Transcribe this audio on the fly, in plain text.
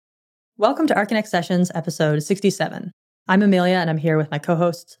Welcome to Archinect Sessions, episode 67. I'm Amelia, and I'm here with my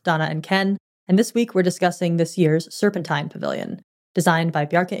co-hosts, Donna and Ken, and this week we're discussing this year's Serpentine Pavilion, designed by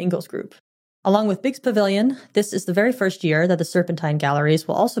Bjarke Ingels Group. Along with Big's Pavilion, this is the very first year that the Serpentine Galleries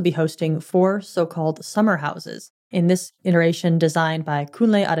will also be hosting 4 so-called summer houses, in this iteration designed by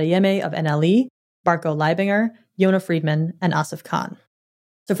Kunle Adeyemi of NLE, Barco Leibinger, Yona Friedman, and Asif Khan.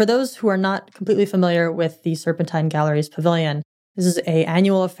 So for those who are not completely familiar with the Serpentine Galleries Pavilion, this is an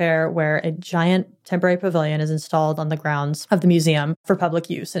annual affair where a giant temporary pavilion is installed on the grounds of the museum for public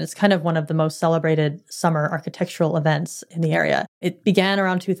use, and it's kind of one of the most celebrated summer architectural events in the area. It began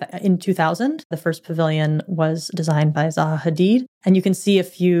around in 2000. The first pavilion was designed by Zaha Hadid, and you can see a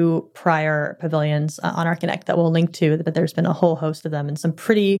few prior pavilions on Archinect that we'll link to, but there's been a whole host of them and some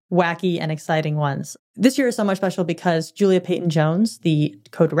pretty wacky and exciting ones. This year is so much special because Julia Peyton-Jones, the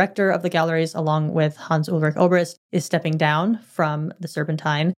co-director of the galleries, along with Hans-Ulrich Obrist, is stepping down from the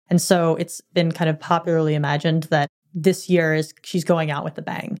Serpentine. And so it's been kind of popularly imagined that this year she's going out with a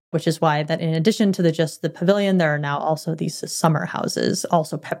bang, which is why that in addition to just the pavilion, there are now also these summer houses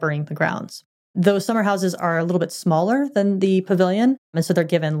also peppering the grounds. Those summer houses are a little bit smaller than the pavilion, and so they're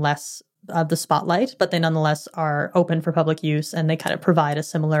given less of the spotlight, but they nonetheless are open for public use, and they kind of provide a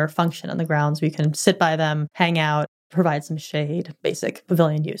similar function on the grounds. We can sit by them, hang out, provide some shade, basic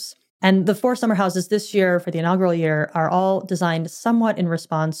pavilion use. And the 4 summer houses this year for the inaugural year are all designed somewhat in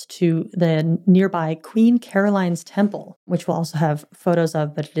response to the nearby Queen Caroline's Temple, which we'll also have photos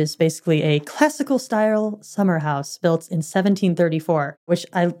of, but it is basically a classical style summer house built in 1734, which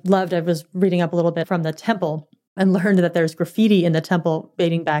I loved. I was reading up a little bit from the temple and learned that there's graffiti in the temple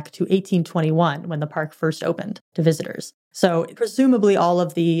dating back to 1821 when the park first opened to visitors. So presumably all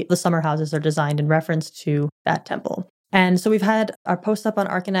of the summer houses are designed in reference to that temple. And so we've had our post up on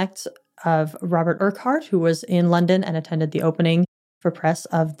Archinect of Robert Urquhart, who was in London and attended the opening for press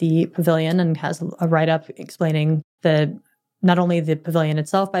of the pavilion and has a write-up explaining not only the pavilion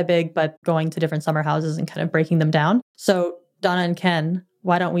itself by Big, but going to different summer houses and kind of breaking them down. So Donna and Ken,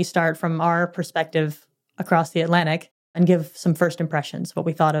 why don't we start from our perspective across the Atlantic and give some first impressions, what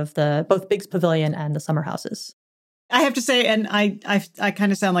we thought of both Big's Pavilion and the summer houses. I have to say, and I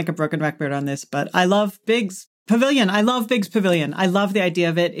kind of sound like a broken record on this, but I love Big's Pavilion. I love Big's Pavilion. I love the idea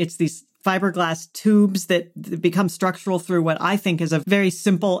of it. It's these fiberglass tubes that become structural through what I think is a very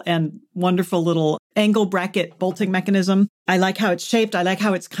simple and wonderful little angle bracket bolting mechanism. I like how it's shaped. I like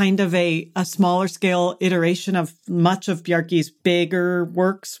how it's kind of a smaller scale iteration of much of Bjarke's bigger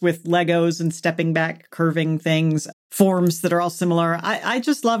works with Legos and stepping back, curving things, forms that are all similar. I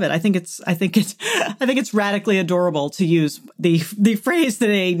just love it. I think it's radically adorable, to use the phrase that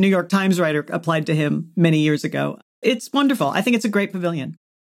a New York Times writer applied to him many years ago. It's wonderful. I think it's a great pavilion.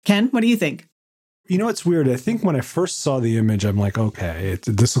 Ken, what do you think? You know, it's weird. I think when I first saw the image, I'm like, okay,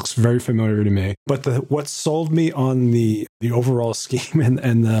 this looks very familiar to me. But what sold me on the overall scheme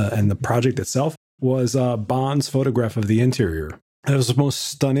and the project itself was Bond's photograph of the interior. It was the most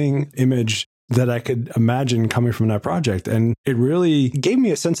stunning image that I could imagine coming from that project. And it really gave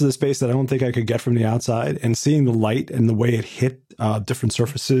me a sense of the space that I don't think I could get from the outside. And seeing the light and the way it hit different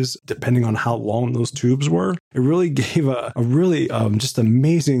surfaces, depending on how long those tubes were, it really gave a really just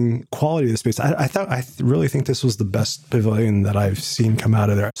amazing quality of the space. I really think this was the best pavilion that I've seen come out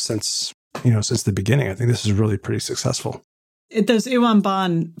of there since the beginning. I think this is really pretty successful. Those Iwan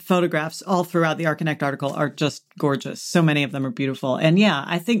Bond photographs all throughout the Archinect article are just gorgeous. So many of them are beautiful. And yeah,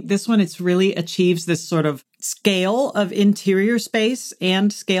 I think this one, it's really achieves this sort of scale of interior space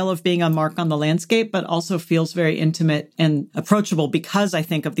and scale of being a mark on the landscape, but also feels very intimate and approachable because I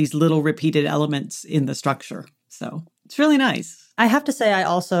think of these little repeated elements in the structure. So it's really nice. I have to say, I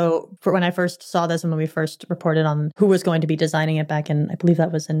also, when I first saw this and when we first reported on who was going to be designing it back in, I believe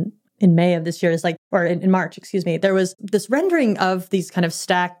that was in May of this year, in March, there was this rendering of these kind of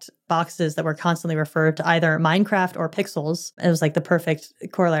stacked boxes that were constantly referred to either Minecraft or pixels. It was like the perfect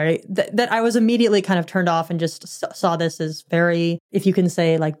corollary that I was immediately kind of turned off and just saw this as very, if you can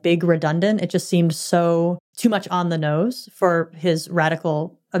say, like big redundant. It just seemed so too much on the nose for his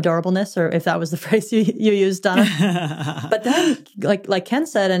radical adorableness, or if that was the phrase you used, Donna. But then, like Ken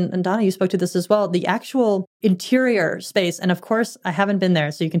said, and Donna, you spoke to this as well, the actual interior space, and of course, I haven't been there,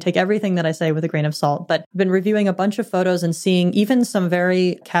 so you can take everything that I say with a grain of salt, but I've been reviewing a bunch of photos and seeing even some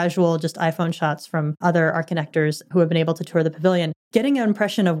very casual, just iPhone shots from other Archinectors who have been able to tour the pavilion. Getting an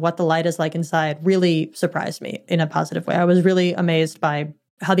impression of what the light is like inside really surprised me in a positive way. I was really amazed by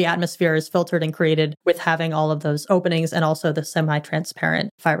how the atmosphere is filtered and created with having all of those openings and also the semi-transparent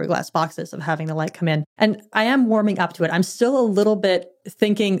fiberglass boxes of having the light come in. And I am warming up to it. I'm still a little bit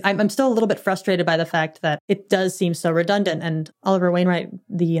I'm still a little bit frustrated by the fact that it does seem so redundant. And Oliver Wainwright,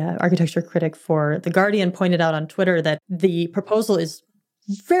 the architecture critic for The Guardian, pointed out on Twitter that the proposal is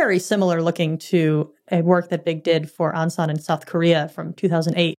very similar looking to a work that Big did for Ansan in South Korea from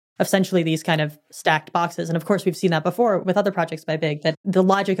 2008. Essentially these kind of stacked boxes. And of course, we've seen that before with other projects by Big, that the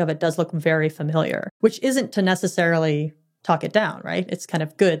logic of it does look very familiar, which isn't to necessarily talk it down, right? It's kind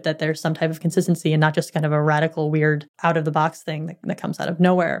of good that there's some type of consistency and not just kind of a radical, weird, out-of-the-box thing that comes out of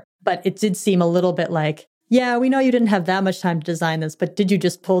nowhere. But it did seem a little bit like, yeah, we know you didn't have that much time to design this, but did you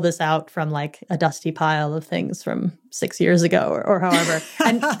just pull this out from like a dusty pile of things from 6 years ago or however?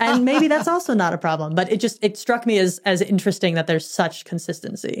 And maybe that's also not a problem, but it struck me as interesting that there's such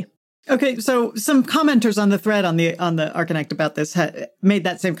consistency. Okay, so some commenters on the thread on the Archinect about this made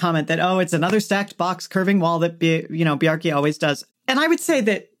that same comment that, oh, it's another stacked box curving wall that Bjarke always does. And I would say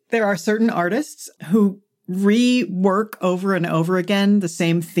that there are certain artists who rework over and over again the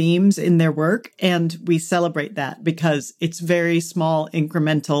same themes in their work. And we celebrate that because it's very small,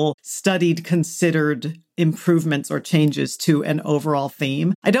 incremental, studied, considered improvements or changes to an overall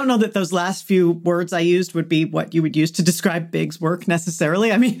theme. I don't know that those last few words I used would be what you would use to describe Big's work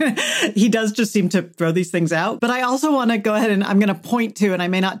necessarily. I mean, he does just seem to throw these things out. But I also want to go ahead and I'm going to point to, and I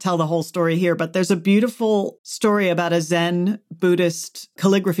may not tell the whole story here, but there's a beautiful story about a Zen Buddhist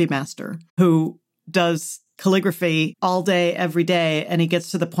calligraphy master who does calligraphy all day, every day. And he gets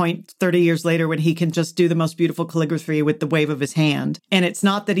to the point 30 years later when he can just do the most beautiful calligraphy with the wave of his hand. And it's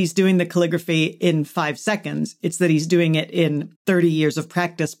not that he's doing the calligraphy in 5 seconds. It's that he's doing it in 30 years of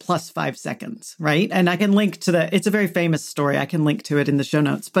practice plus 5 seconds, right? And I can link to it's a very famous story. I can link to it in the show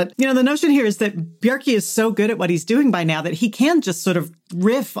notes. But, the notion here is that Bjarke is so good at what he's doing by now that he can just sort of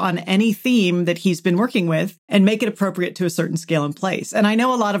riff on any theme that he's been working with and make it appropriate to a certain scale and place. And I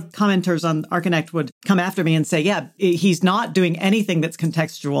know a lot of commenters on Archinect would come after me and say, yeah, he's not doing anything that's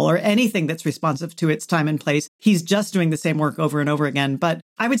contextual or anything that's responsive to its time and place. He's just doing the same work over and over again. But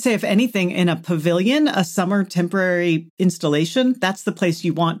I would say, if anything, in a pavilion, a summer temporary installation, that's the place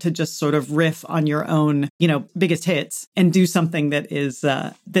you want to just sort of riff on your own, biggest hits and do something that is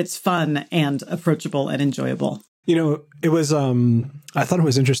that's fun and approachable and enjoyable. It was, I thought it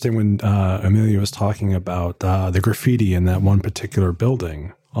was interesting when Amelia was talking about the graffiti in that one particular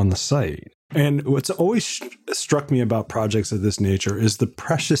building on the site. And what's always struck me about projects of this nature is the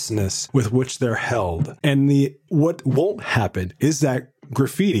preciousness with which they're held. And what won't happen is that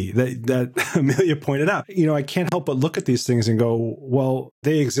graffiti that Amelia pointed out. I can't help but look at these things and go, well,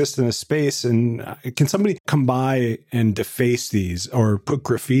 they exist in a space, and can somebody come by and deface these or put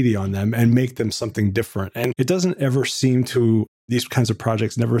graffiti on them and make them something different? And it doesn't ever seem to, these kinds of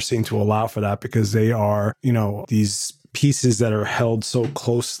projects never seem to allow for that, because they are, these pieces that are held so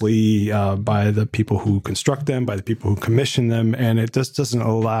closely by the people who construct them, by the people who commission them. And it just doesn't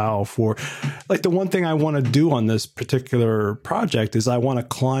allow for, like, the one thing I want to do on this particular project is I want to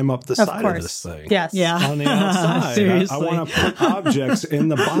climb up the side of this thing. Yes. Yeah. On the outside. Seriously. I want to put objects in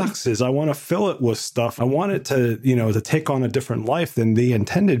the boxes. I want to fill it with stuff. I want it to, to take on a different life than they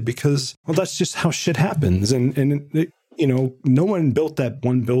intended, because, well, that's just how shit happens. No one built that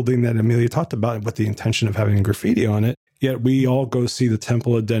one building that Amelia talked about with the intention of having graffiti on it. Yet we all go see the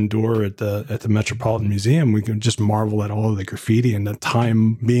Temple of Dendur at the Metropolitan Museum. We can just marvel at all of the graffiti and the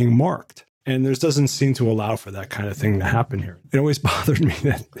time being marked. And there doesn't seem to allow for that kind of thing to happen here. It always bothered me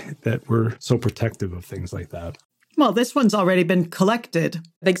that we're so protective of things like that. Well, this one's already been collected.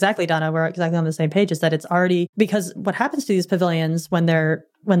 Exactly, Donna. We're exactly on the same page, is that it's already, because what happens to these pavilions when the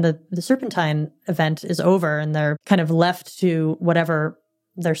Serpentine event is over and they're kind of left to whatever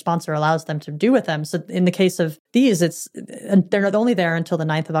their sponsor allows them to do with them. So in the case of these, they're only there until the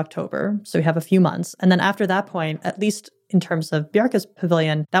 9th of October. So we have a few months. And then after that point, at least in terms of Bjarke's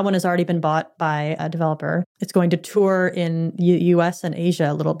pavilion, that one has already been bought by a developer. It's going to tour in US and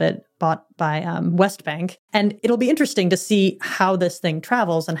Asia a little bit, bought by West Bank. And it'll be interesting to see how this thing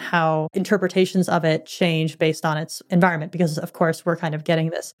travels and how interpretations of it change based on its environment. Because, of course, we're kind of getting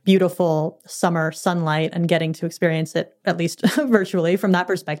this beautiful summer sunlight and getting to experience it, at least virtually, from that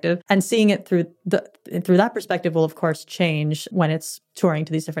perspective. And seeing it through that perspective will, of course, change when it's touring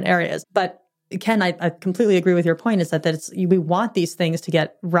to these different areas. But Ken, I completely agree with your point, is that we want these things to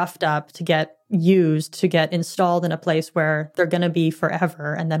get roughed up, to get used to get installed in a place where they're going to be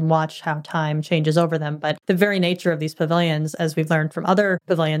forever and then watch how time changes over them. But the very nature of these pavilions, as we've learned from other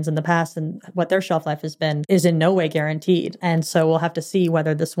pavilions in the past and what their shelf life has been, is in no way guaranteed. And so we'll have to see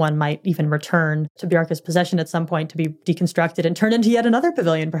whether this one might even return to Bjarke's possession at some point to be deconstructed and turned into yet another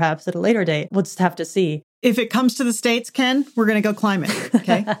pavilion, perhaps at a later date. We'll just have to see. If it comes to the States, Ken, we're going to go climb it.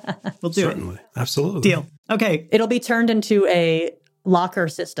 Okay. We'll do Certainly. it. Absolutely. Deal. Okay. It'll be turned into a locker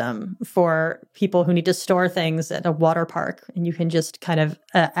system for people who need to store things at a water park. And you can just kind of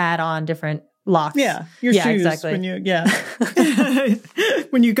add on different locks. Yeah. Your shoes. Exactly.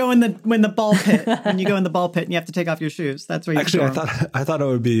 When you go in the ball pit, when you go in the ball pit and you have to take off your shoes, that's where you Actually, store them. I thought it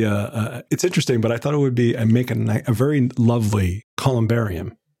would be, it's interesting, but I thought it would be make a very lovely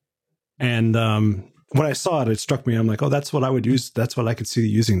columbarium. And when I saw it, it struck me. I'm like, oh, that's what I would use. That's what I could see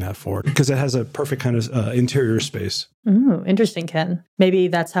using that for, because it has a perfect kind of interior space. Ooh, interesting, Ken. Maybe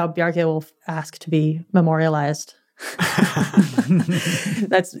that's how Bjarke will ask to be memorialized. And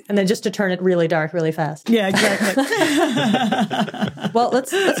then just to turn it really dark really fast. Yeah, exactly. Well,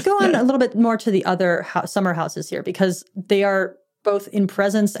 let's go on a little bit more to the other summer houses here, because they are both in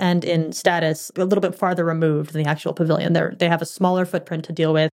presence and in status a little bit farther removed than the actual pavilion. They have a smaller footprint to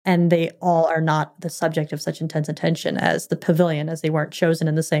deal with, and they all are not the subject of such intense attention as the pavilion, as they weren't chosen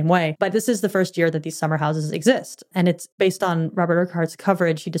in the same way. But this is the first year that these summer houses exist, and it's based on Robert Urquhart's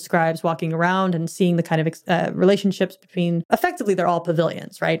coverage. He describes walking around and seeing the kind of relationships between, effectively, they're all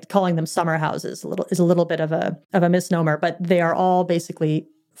pavilions, right? Calling them summer houses is a little bit of a misnomer, but they are all basically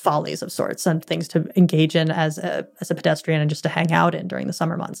follies of sorts and things to engage in as a pedestrian and just to hang out in during the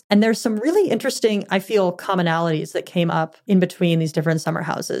summer months. And there's some really interesting, I feel, commonalities that came up in between these different summer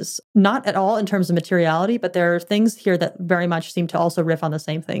houses. Not at all in terms of materiality, but there are things here that very much seem to also riff on the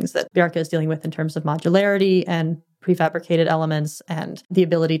same things that Bjarke is dealing with in terms of modularity and prefabricated elements and the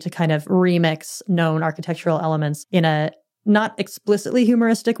ability to kind of remix known architectural elements in a not explicitly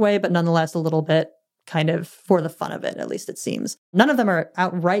humoristic way, but nonetheless a little bit kind of for the fun of it, at least it seems. None of them are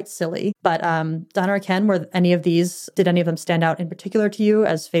outright silly, but Donna or Ken, did any of them stand out in particular to you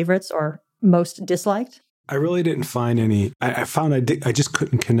as favorites or most disliked? I really didn't find any. I found I just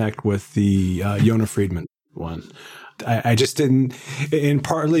couldn't connect with the Yona Friedman one. I just didn't, and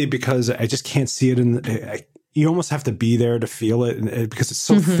partly because I just can't see it you almost have to be there to feel it because it's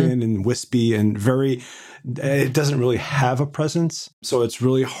so thin and wispy and it doesn't really have a presence. So it's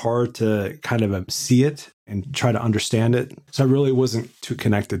really hard to kind of see it and try to understand it. So I really wasn't too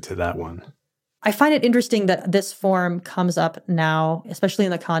connected to that one. I find it interesting that this form comes up now, especially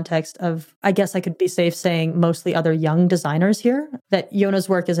in the context of, I guess I could be safe saying, mostly other young designers here, that Yona's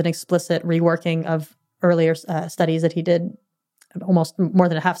work is an explicit reworking of earlier studies that he did almost more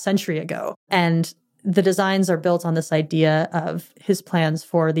than a half century ago. And the designs are built on this idea of his plans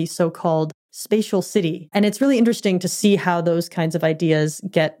for the so-called spatial city. And it's really interesting to see how those kinds of ideas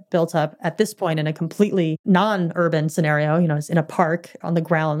get built up at this point in a completely non-urban scenario, it's in a park on the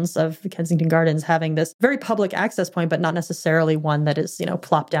grounds of Kensington Gardens, having this very public access point, but not necessarily one that is,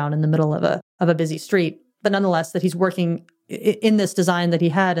 plopped down in the middle of a busy street. But nonetheless, that he's working in this design that he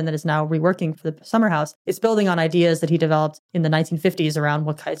had and that is now reworking for the summer house. It's building on ideas that he developed in the 1950s around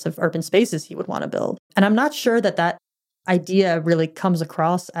what kinds of urban spaces he would want to build. And I'm not sure that idea really comes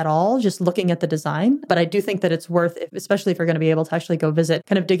across at all, just looking at the design. But I do think that it's worth, especially if you're going to be able to actually go visit,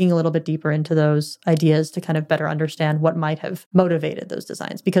 kind of digging a little bit deeper into those ideas to kind of better understand what might have motivated those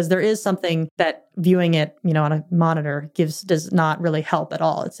designs. Because there is something that viewing it, on a monitor does not really help at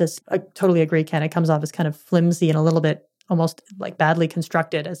all. It's just, I totally agree, Ken. It comes off as kind of flimsy and a little bit almost like badly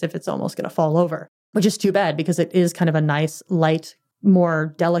constructed, as if it's almost going to fall over, which is too bad because it is kind of a nice, light,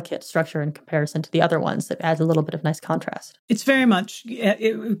 more delicate structure in comparison to the other ones that adds a little bit of nice contrast. It's very much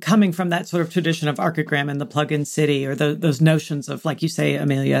coming from that sort of tradition of archigram and the plug-in city, or those notions of, like you say,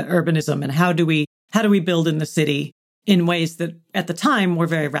 Amelia, urbanism, and how do we build in the city in ways that at the time were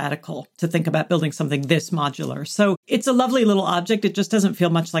very radical to think about building something this modular. So it's a lovely little object. It just doesn't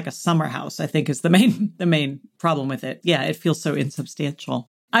feel much like a summer house, I think, is the main problem with it. Yeah, it feels so insubstantial.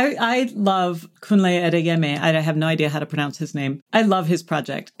 I love Kunle Adeyemi. I have no idea how to pronounce his name. I love his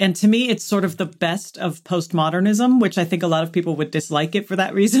project. And to me, it's sort of the best of postmodernism, which I think a lot of people would dislike it for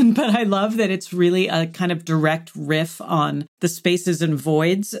that reason. But I love that it's really a kind of direct riff on the spaces and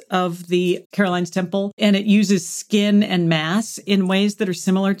voids of the Caroline's Temple. And it uses skin and mass in ways that are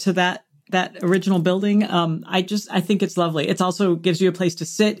similar to that that original building. I think it's lovely. It also gives you a place to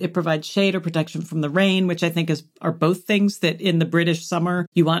sit. It provides shade or protection from the rain, which I think are both things that in the British summer,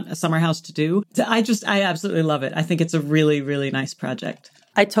 you want a summer house to do. I absolutely love it. I think it's a really, really nice project.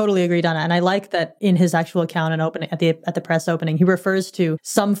 I totally agree, Donna. And I like that in his actual account and opening at the press opening, he refers to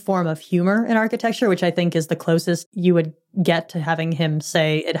some form of humor in architecture, which I think is the closest you would get to having him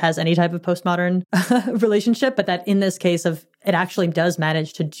say it has any type of postmodern relationship, but that in this case of it actually does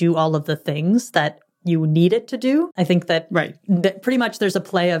manage to do all of the things that you need it to do. I think that, that pretty much there's a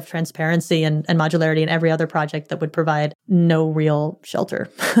play of transparency and modularity in every other project that would provide no real shelter.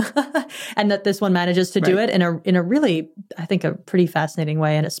 And that this one manages to do it in a really, I think, a pretty fascinating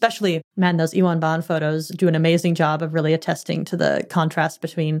way. And especially, man, those Iwan Baan photos do an amazing job of really attesting to the contrast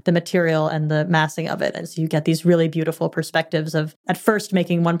between the material and the massing of it. As you get these really beautiful perspectives of, at first,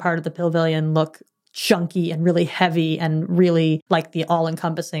 making one part of the pavilion look chunky and really heavy and really like the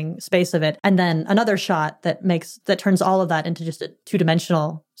all-encompassing space of it. And then another shot that turns all of that into just a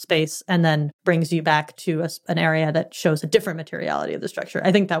two-dimensional space and then brings you back to an area that shows a different materiality of the structure.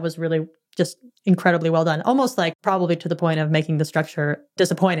 I think that was really just incredibly well done. Almost like probably to the point of making the structure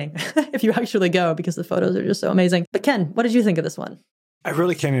disappointing if you actually go, because the photos are just so amazing. But Ken, what did you think of this one? I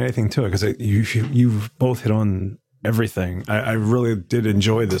really can't add anything to it because you've both hit on everything. I really did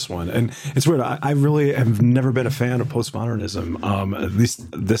enjoy this one. And it's weird. I really have never been a fan of postmodernism, at least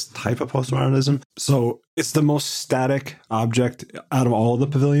this type of postmodernism. So it's the most static object out of all of the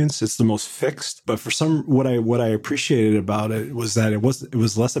pavilions. It's the most fixed. But for what I appreciated about it was that it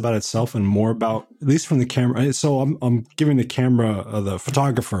was less about itself and more about, at least from the camera. So I'm giving the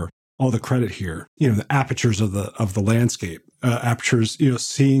photographer, all the credit here. The apertures of the landscape, apertures,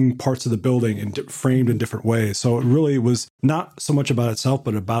 seeing parts of the building framed in different ways. So it really was not so much about itself,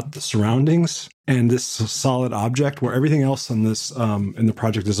 but about the surroundings and this solid object, where everything else in this in the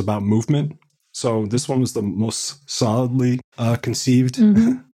project is about movement. So this one was the most solidly conceived.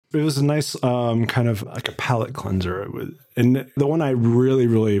 Mm-hmm. It was a nice kind of like a palate cleanser. And the one I really,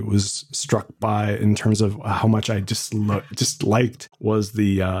 really was struck by in terms of how much I just liked was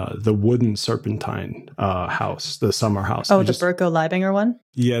the wooden Serpentine house, the summer house. Oh, the Berko Leibinger one?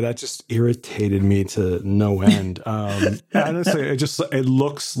 Yeah, that just irritated me to no end. Honestly, it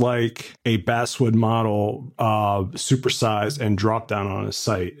looks like a basswood model, supersized and dropped down on a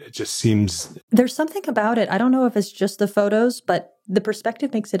site. It just seems... There's something about it. I don't know if it's just the photos, but the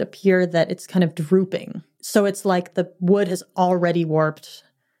perspective makes it appear that it's kind of drooping. So it's like the wood has already warped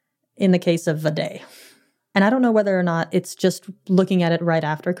in the case of a day. And I don't know whether or not it's just looking at it right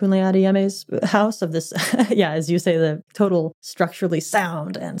after Kunle Adeyeme's house of this, as you say, the total structurally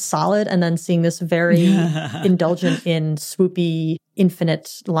sound and solid, and then seeing this very indulgent in swoopy,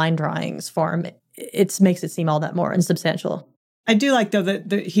 infinite line drawings form. It makes it seem all that more insubstantial. I do like, though,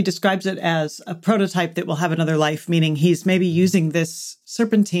 that he describes it as a prototype that will have another life, meaning he's maybe using this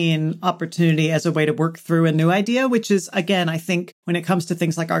serpentine opportunity as a way to work through a new idea, which is, again, I think when it comes to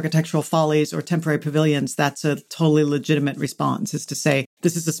things like architectural follies or temporary pavilions, that's a totally legitimate response, is to say,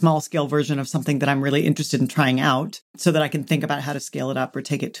 this is a small scale version of something that I'm really interested in trying out so that I can think about how to scale it up or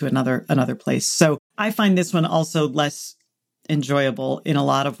take it to another place. So I find this one also less enjoyable in a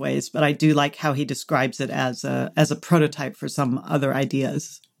lot of ways, but I do like how he describes it as a prototype for some other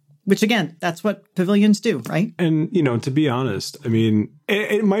ideas, which again, that's what pavilions do, right? And, to be honest, I mean,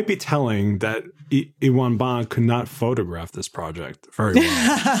 it might be telling that Iwan Baan could not photograph this project very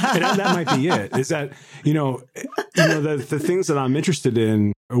well. And that might be it, is that, the things that I'm interested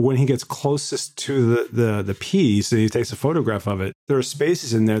in are when he gets closest to the piece and he takes a photograph of it, there are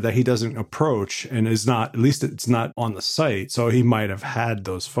spaces in there that he doesn't approach and is not, at least it's not on the site. So he might have had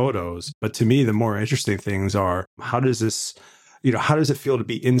those photos. But to me, the more interesting things are, how does it feel to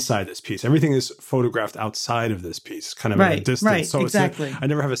be inside this piece? Everything is photographed outside of this piece, kind of at a distance. Right, so exactly. I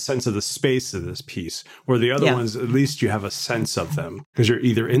never have a sense of the space of this piece, where the other ones, at least you have a sense of them because you're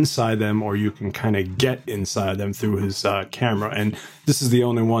either inside them or you can kind of get inside them through his camera. And this is the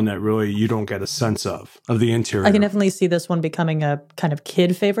only one that really you don't get a sense of the interior. I can definitely see this one becoming a kind of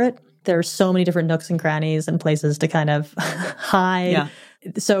kid favorite. There are so many different nooks and crannies and places to kind of hide. Yeah.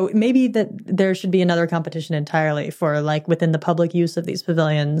 So maybe that there should be another competition entirely for like within the public use of these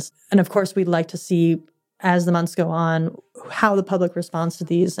pavilions. And of course, we'd like to see as the months go on, how the public responds to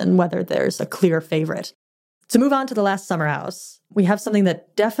these and whether there's a clear favorite. To move on to the last summer house, we have something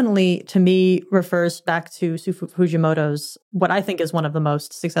that definitely, to me, refers back to Sufu Fujimoto's, what I think is one of the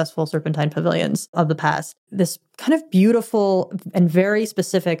most successful Serpentine pavilions of the past. This kind of beautiful and very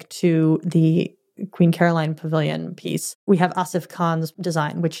specific to the Queen Caroline Pavilion piece. We have Asif Khan's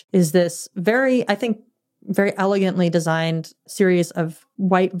design, which is this very, I think, very elegantly designed series of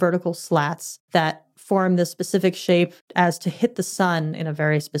white vertical slats that form this specific shape as to hit the sun in a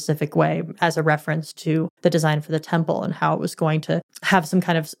very specific way, as a reference to the design for the temple and how it was going to have some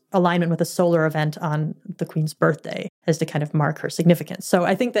kind of alignment with a solar event on the Queen's birthday as to kind of mark her significance. So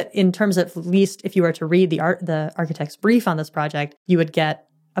I think that in terms of, at least if you were to read the architect's brief on this project, you would get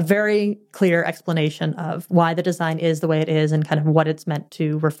a very clear explanation of why the design is the way it is and kind of what it's meant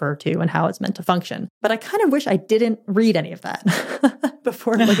to refer to and how it's meant to function. But I kind of wish I didn't read any of that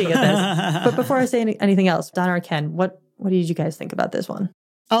before looking at this. But before I say anything else, Donna or Ken, what did you guys think about this one?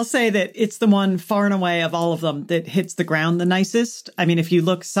 I'll say that it's the one far and away of all of them that hits the ground the nicest. I mean, if you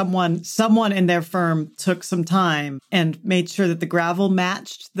look, someone in their firm took some time and made sure that the gravel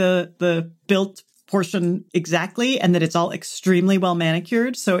matched the built portion exactly, and that it's all extremely well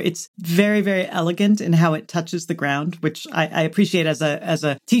manicured. So it's very, very elegant in how it touches the ground, which I appreciate as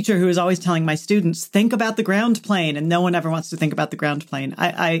a teacher who is always telling my students, think about the ground plane, and no one ever wants to think about the ground plane.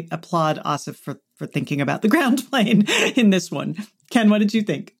 I applaud Asif for thinking about the ground plane in this one. Ken, what did you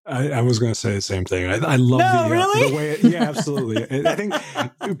think? I was going to say the same thing. I love the way. Yeah, absolutely. I think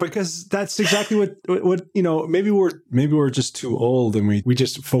because that's exactly what Maybe we're just too old and we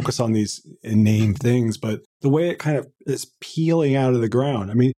just focus on these inane things. But the way it kind of is peeling out of the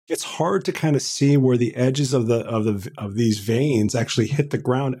ground. I mean, it's hard to kind of see where the edges of these veins actually hit the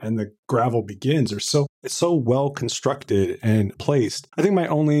ground and the gravel begins. It's so well constructed and placed. I think my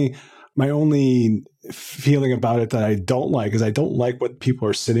only feeling about it that I don't like is I don't like what people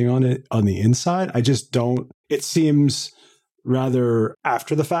are sitting on it on the inside. I just don't. It seems rather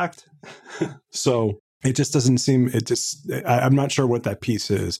after the fact. So it just doesn't seem, I'm not sure what that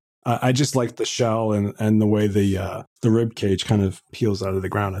piece is. I just like the shell and the way the rib cage kind of peels out of the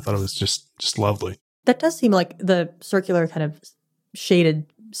ground. I thought it was just lovely. That does seem like the circular kind of shaded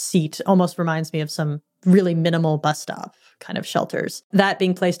seat almost reminds me of some really minimal bus stop kind of shelters. That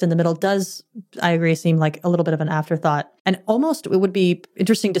being placed in the middle does, I agree, seem like a little bit of an afterthought. And almost it would be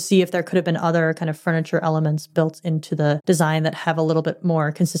interesting to see if there could have been other kind of furniture elements built into the design that have a little bit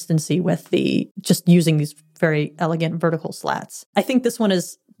more consistency with just using these very elegant vertical slats. I think this one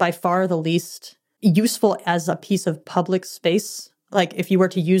is by far the least useful as a piece of public space. Like if you were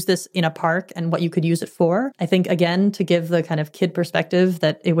to use this in a park and what you could use it for, I think, again, to give the kind of kid perspective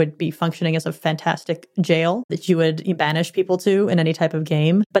that it would be functioning as a fantastic jail that you would banish people to in any type of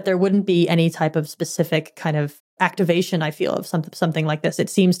game. But there wouldn't be any type of specific kind of activation, I feel, of something like this. It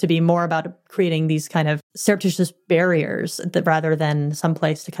seems to be more about creating these kind of surreptitious barriers rather than some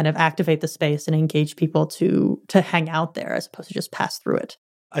place to kind of activate the space and engage people to hang out there as opposed to just pass through it.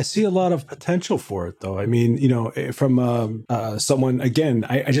 I see a lot of potential for it, though. I mean, from someone, again,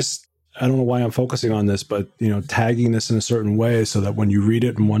 I don't know why I'm focusing on this, but, tagging this in a certain way so that when you read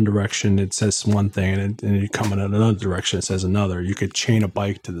it in one direction, it says one thing, and you come in another direction, it says another. You could chain a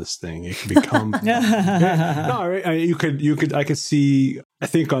bike to this thing. It could become, I could see, I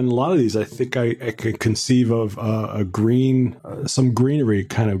think on a lot of these, I think I could conceive of some greenery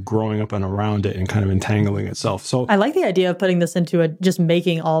kind of growing up and around it and kind of entangling itself. So I like the idea of putting this into just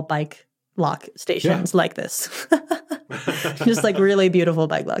making all bike lock stations like this. Just like really beautiful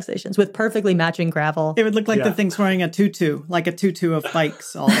bike lock stations with perfectly matching gravel. It would look like the thing's wearing a tutu, like a tutu of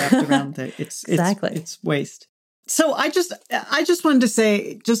bikes all wrapped around it. It's waist. So I just wanted to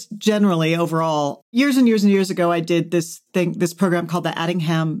say, just generally overall, years and years and years ago, I did this program called the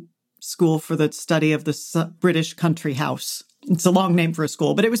Addingham School for the Study of the British Country House. It's a long name for a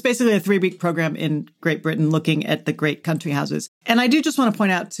school, but it was basically a 3-week program in Great Britain looking at the great country houses. And I do just want to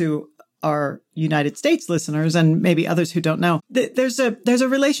point out to our United States listeners and maybe others who don't know, there's a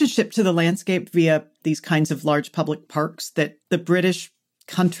relationship to the landscape via these kinds of large public parks that the British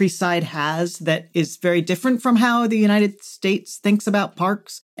countryside has that is very different from how the United States thinks about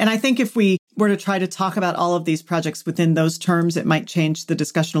parks. And I think if we were to try to talk about all of these projects within those terms, it might change the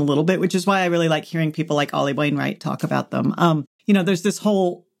discussion a little bit, which is why I really like hearing people like Ollie Wainwright talk about them. There's this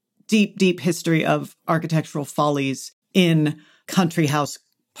whole deep, deep history of architectural follies in country house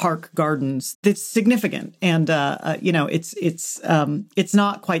park gardens that's significant. And, it's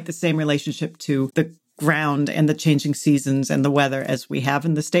not quite the same relationship to the ground and the changing seasons and the weather as we have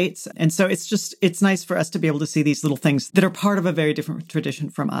in the States. And so it's nice for us to be able to see these little things that are part of a very different tradition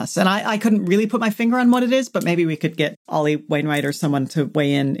from us. And I couldn't really put my finger on what it is, but maybe we could get Ollie Wainwright or someone to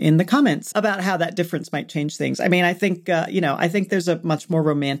weigh in the comments about how that difference might change things. I mean, I think there's a much more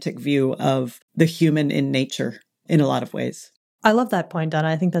romantic view of the human in nature in a lot of ways. I love that point, Donna.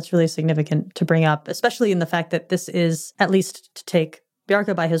 I think that's really significant to bring up, especially in the fact that this is, at least to take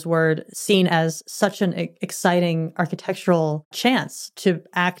Bjarke, by his word, seen as such an exciting architectural chance to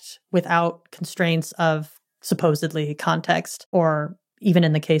act without constraints of supposedly context, or even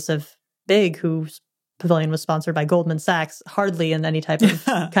in the case of Big, whose pavilion was sponsored by Goldman Sachs, hardly in any type of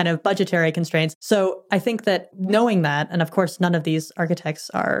kind of budgetary constraints. So I think that knowing that, and of course, none of these architects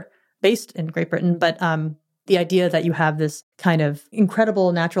are based in Great Britain, but the idea that you have this kind of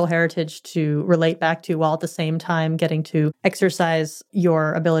incredible natural heritage to relate back to while at the same time getting to exercise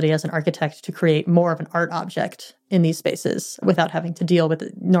your ability as an architect to create more of an art object in these spaces without having to deal with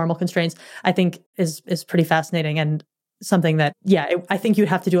the normal constraints, I think is pretty fascinating, and something that, I think you'd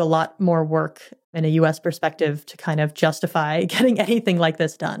have to do a lot more work in a US perspective to kind of justify getting anything like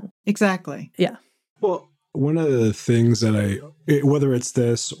this done. Exactly. Yeah. Well, one of the things that whether it's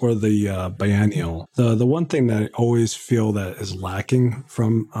this or the biennial, the one thing that I always feel that is lacking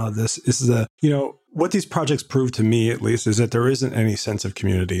from this is what these projects prove to me, at least, is that there isn't any sense of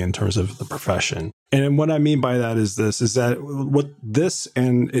community in terms of the profession. And what I mean by that is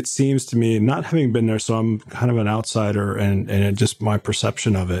and it seems to me, not having been there, so I'm kind of an outsider and it just my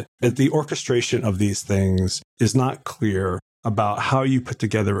perception of it, that the orchestration of these things is not clear about how you put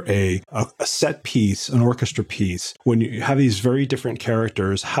together a set piece, an orchestra piece. When you have these very different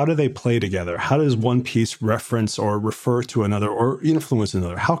characters, how do they play together? How does one piece reference or refer to another or influence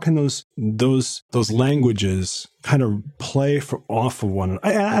another? How can those languages kind of play off of one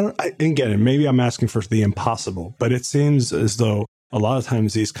another? Again, maybe I'm asking for the impossible, but it seems as though a lot of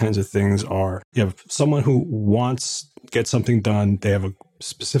times these kinds of things are, you have someone who wants to get something done, they have a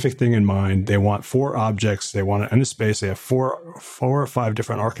specific thing in mind. They want 4 objects. They want it in a space. They have four or 5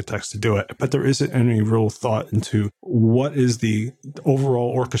 different architects to do it. But there isn't any real thought into what is the overall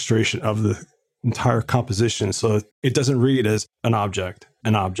orchestration of the entire composition. So it doesn't read as an object,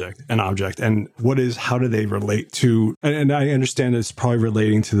 an object, an object. And how do they relate to, and I understand it's probably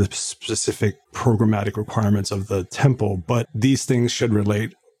relating to the specific programmatic requirements of the temple, but these things should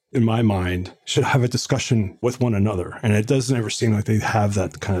relate, in my mind, should have a discussion with one another. And it doesn't ever seem like they have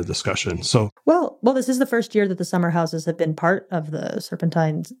that kind of discussion. So, well, this is the first year that the summer houses have been part of the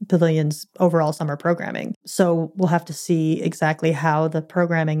Serpentine Pavilion's overall summer programming. So we'll have to see exactly how the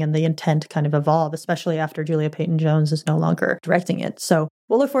programming and the intent kind of evolve, especially after Julia Peyton-Jones is no longer directing it. So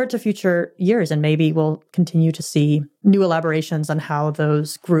we'll look forward to future years, and maybe we'll continue to see new elaborations on how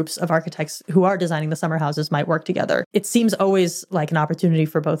those groups of architects who are designing the summer houses might work together. It seems always like an opportunity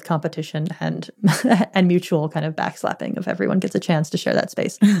for both competition and and mutual kind of backslapping if everyone gets a chance to share that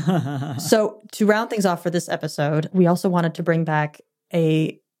space. So to round things off for this episode, we also wanted to bring back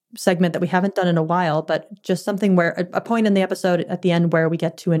a segment that we haven't done in a while, but just something where a point in the episode at the end where we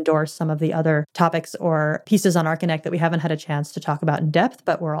get to endorse some of the other topics or pieces on ArchiNect that we haven't had a chance to talk about in depth,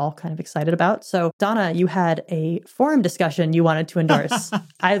 but we're all kind of excited about. So Donna, you had a forum discussion you wanted to endorse.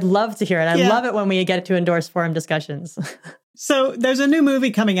 I'd love to hear it. I love it when we get to endorse forum discussions. So there's a new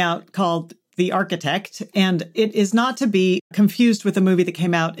movie coming out called The Architect, and it is not to be confused with a movie that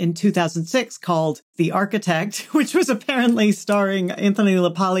came out in 2006 called The Architect, which was apparently starring Anthony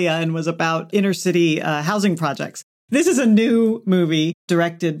LaPaglia and was about inner city housing projects. This is a new movie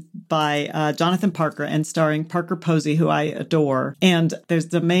directed by Jonathan Parker and starring Parker Posey, who I adore. And there's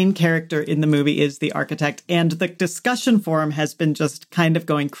the main character in the movie is the architect. And the discussion forum has been just kind of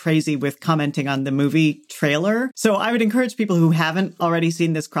going crazy with commenting on the movie trailer. So I would encourage people who haven't already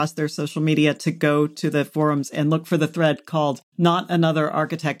seen this cross their social media to go to the forums and look for the thread called Not Another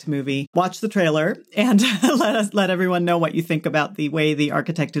Architect Movie. Watch the trailer and let everyone know what you think about the way the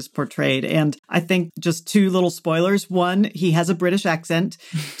architect is portrayed. And I think just 2 little spoilers. 1, he has a British accent.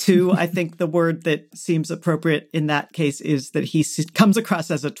 2, I think the word that seems appropriate in that case is that he comes across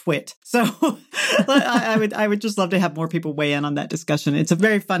as a twit. So I would just love to have more people weigh in on that discussion. It's a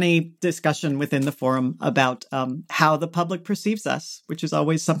very funny discussion within the forum about how the public perceives us, which is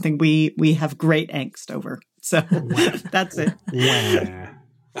always something we have great angst over. So that's it.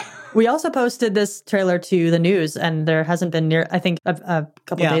 We also posted this trailer to the news, and there hasn't been I think a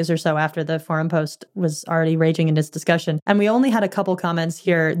couple days or so after the forum post was already raging in its discussion. And we only had a couple comments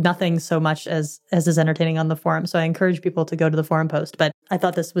here, nothing so much as is entertaining on the forum. So I encourage people to go to the forum post. But I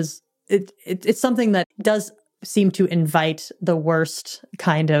thought this was, it's something that does seem to invite the worst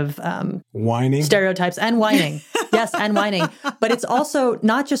kind of whining stereotypes and whining. Yes, and whining. But it's also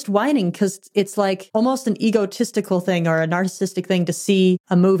not just whining, because it's like almost an egotistical thing or a narcissistic thing to see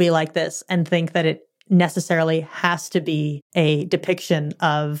a movie like this and think that it necessarily has to be a depiction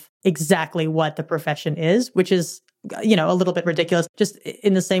of exactly what the profession is, which is a little bit ridiculous, just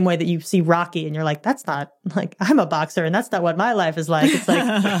in the same way that you see Rocky and you're like, that's not like, I'm a boxer and that's not what my life is like. It's like,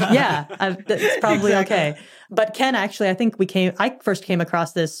 yeah, it's probably okay. But Ken, actually, I first came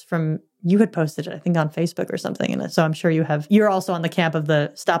across this from, you had posted it, I think on Facebook or something. And so I'm sure you're also on the camp of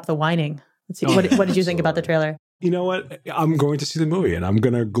the stop the whining. Let's see, what did you think about the trailer? You know what? I'm going to see the movie and I'm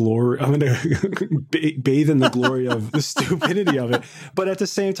going to bathe in the glory of the stupidity of it. But at the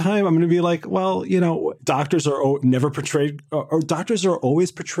same time, I'm going to be like, well, doctors are never portrayed, or doctors are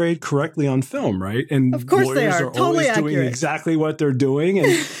always portrayed correctly on film, right? And of course lawyers they are totally always accurate. doing exactly what they're doing.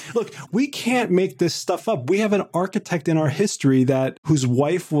 And look, we can't make this stuff up. We have an architect in our history whose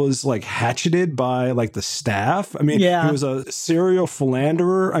wife was like hatcheted by like the staff. I mean, he was a serial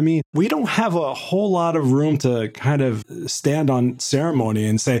philanderer. I mean, we don't have a whole lot of room to kind of stand on ceremony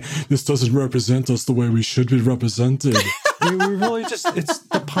and say, this doesn't represent us the way we should be represented. I mean, we really it's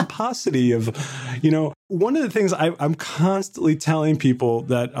the pomposity of, one of the things I'm constantly telling people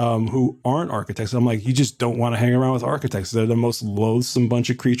that who aren't architects, I'm like, you just don't want to hang around with architects. They're the most loathsome bunch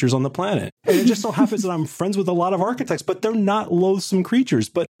of creatures on the planet. And it just so happens that I'm friends with a lot of architects, but they're not loathsome creatures.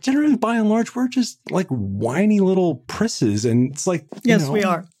 But generally, by and large, we're just like whiny little prisses. And it's like, yes, we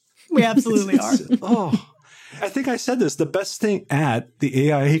are. We absolutely are. I think I said this. The best thing at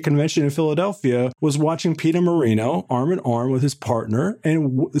the AIA convention in Philadelphia was watching Peter Marino arm in arm with his partner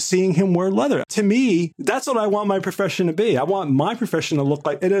and seeing him wear leather. To me, that's what I want my profession to be. I want my profession to look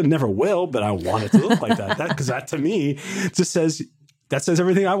like, and it never will, but I want it to look like that. Because that to me just says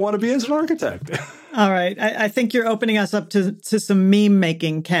everything I want to be as an architect. All right. I think you're opening us up to some meme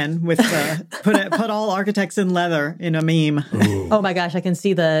making, Ken, with put all architects in leather in a meme. Ooh. Oh my gosh, I can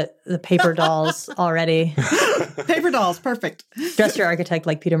see the paper dolls already. Paper dolls, perfect. Dress your architect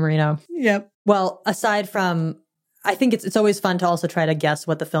like Peter Marino. Yep. Well, aside from, I think it's always fun to also try to guess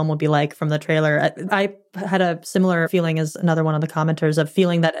what the film will be like from the trailer. I had a similar feeling as another one of the commenters of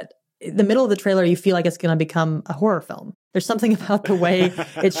feeling that in the middle of the trailer, you feel like it's going to become a horror film. There's something about the way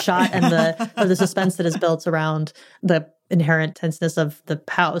it's shot and the suspense that is built around the inherent tenseness of the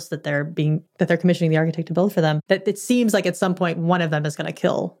house that they're commissioning the architect to build for them, that it seems like at some point one of them is going to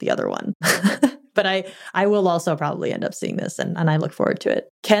kill the other one. But I will also probably end up seeing this, and I look forward to it.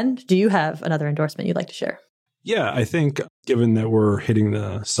 Ken, do you have another endorsement you'd like to share? Yeah, I think given that we're hitting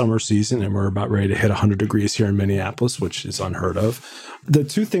the summer season and we're about ready to hit 100 degrees here in Minneapolis, which is unheard of, the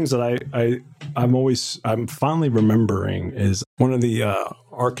two things that I'm fondly remembering is one of the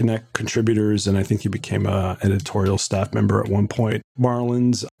ArchiNet contributors, and I think he became an editorial staff member at one point,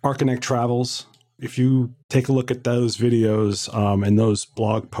 Marlon's ArchiNet Travels. If you take a look at those videos and those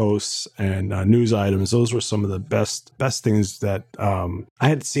blog posts and news items, those were some of the best things that I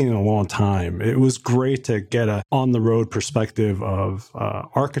had seen in a long time. It was great to get a on-the-road perspective of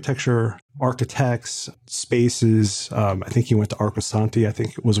architecture, architects, spaces. I think he went to Arcosanti. I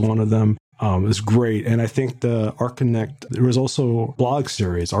think it was one of them. It was great. And I think the ArchiNet, there was also a blog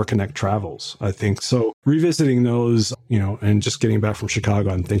series, ArchiNet Travels, I think. So revisiting those, and just getting back from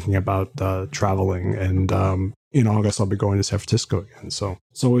Chicago and thinking about traveling. And in August, I'll be going to San Francisco again. So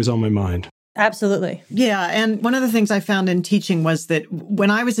it's always on my mind. Absolutely. Yeah. And one of the things I found in teaching was that when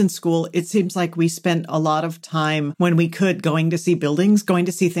I was in school, it seems like we spent a lot of time when we could going to see buildings, going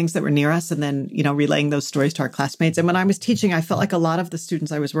to see things that were near us, and then, relaying those stories to our classmates. And when I was teaching, I felt like a lot of the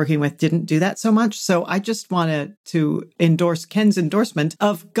students I was working with didn't do that so much. So I just wanted to endorse Ken's endorsement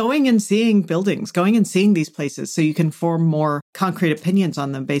of going and seeing buildings, going and seeing these places so you can form more concrete opinions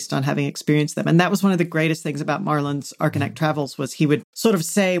on them based on having experienced them. And that was one of the greatest things about Marlon's ArchiNet Travels was he would sort of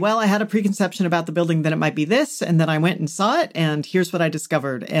say, well, I had a preconception about the building that it might be this, and then I went and saw it, and here's what I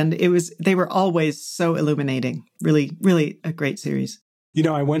discovered. And they were always so illuminating. Really, really a great series.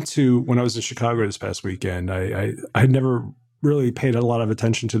 I went to, when I was in Chicago this past weekend, I had never really paid a lot of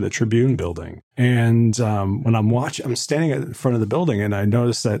attention to the Tribune building. And when I'm standing in front of the building, and I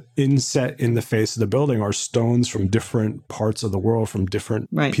noticed that inset in the face of the building are stones from different parts of the world, from different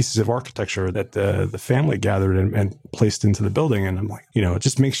pieces of architecture that the family gathered and placed into the building. And I'm like, it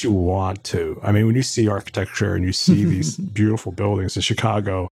just makes you want to. I mean, when you see architecture and you see these beautiful buildings in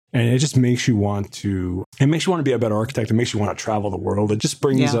Chicago, and it just makes you want to be a better architect. It makes you want to travel the world. It just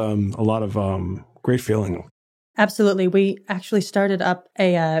brings a lot of great feeling. Absolutely. We actually started up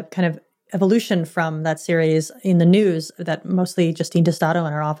a kind of evolution from that series in the news that mostly Justine Testato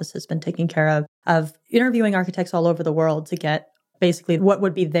in our office has been taking care of interviewing architects all over the world to get basically what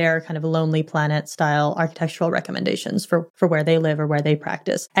would be their kind of Lonely Planet style architectural recommendations for where they live or where they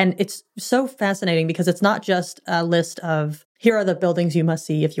practice. And it's so fascinating because it's not just a list of here are the buildings you must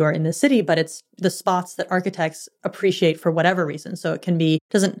see if you are in the city, but it's the spots that architects appreciate for whatever reason. So it can be,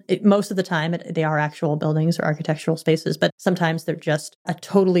 most of the time they are actual buildings or architectural spaces, but sometimes they're just a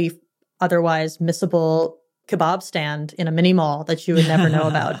totally otherwise missable kebab stand in a mini mall that you would never know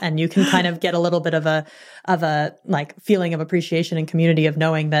about. And you can kind of get a little bit of a like feeling of appreciation and community of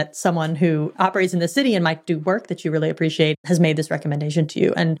knowing that someone who operates in the city and might do work that you really appreciate has made this recommendation to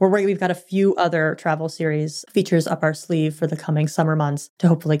you. And we've got a few other travel series features up our sleeve for the coming summer months to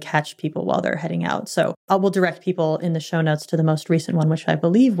hopefully catch people while they're heading out. So I will direct people in the show notes to the most recent one, which I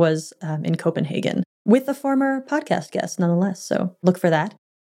believe was in Copenhagen with a former podcast guest nonetheless. So look for that.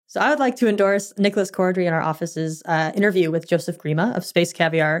 So I would like to endorse Nicholas Cordry in our office's interview with Joseph Grima of Space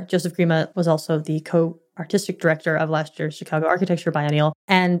Caviar. Joseph Grima was also the co-artistic director of last year's Chicago Architecture Biennial.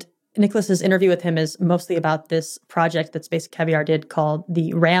 And Nicholas's interview with him is mostly about this project that Space Caviar did called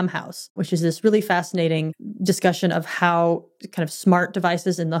the Ram House, which is this really fascinating discussion of how kind of smart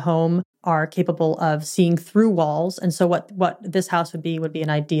devices in the home are capable of seeing through walls. And so what this house would be an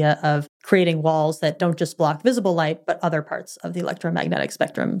idea of creating walls that don't just block visible light, but other parts of the electromagnetic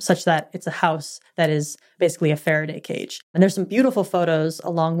spectrum, such that it's a house that is basically a Faraday cage. And there's some beautiful photos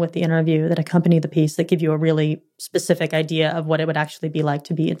along with the interview that accompany the piece that give you a really specific idea of what it would actually be like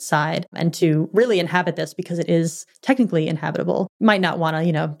to be inside and to really inhabit this, because it is technically inhabitable. You might not want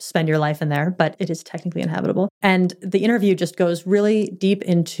to, spend your life in there, but it is technically inhabitable. And the interview just goes really deep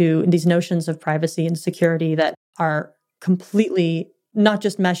into these notions of privacy and security that are completely not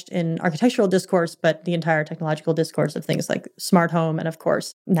just meshed in architectural discourse, but the entire technological discourse of things like smart home and, of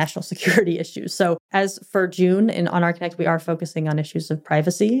course, national security issues. So as for June on ArchConnect, we are focusing on issues of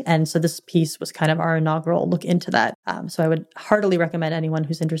privacy. And so this piece was kind of our inaugural look into that. So I would heartily recommend anyone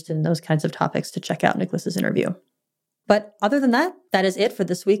who's interested in those kinds of topics to check out Nicholas's interview. But other than that, that is it for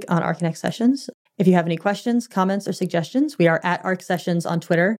this week on ArchConnect Sessions. If you have any questions, comments, or suggestions, we are at ArchSessions on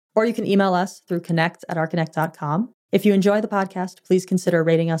Twitter, or you can email us through connect@archconnect.com. If you enjoy the podcast, please consider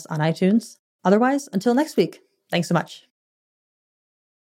rating us on iTunes. Otherwise, until next week, thanks so much.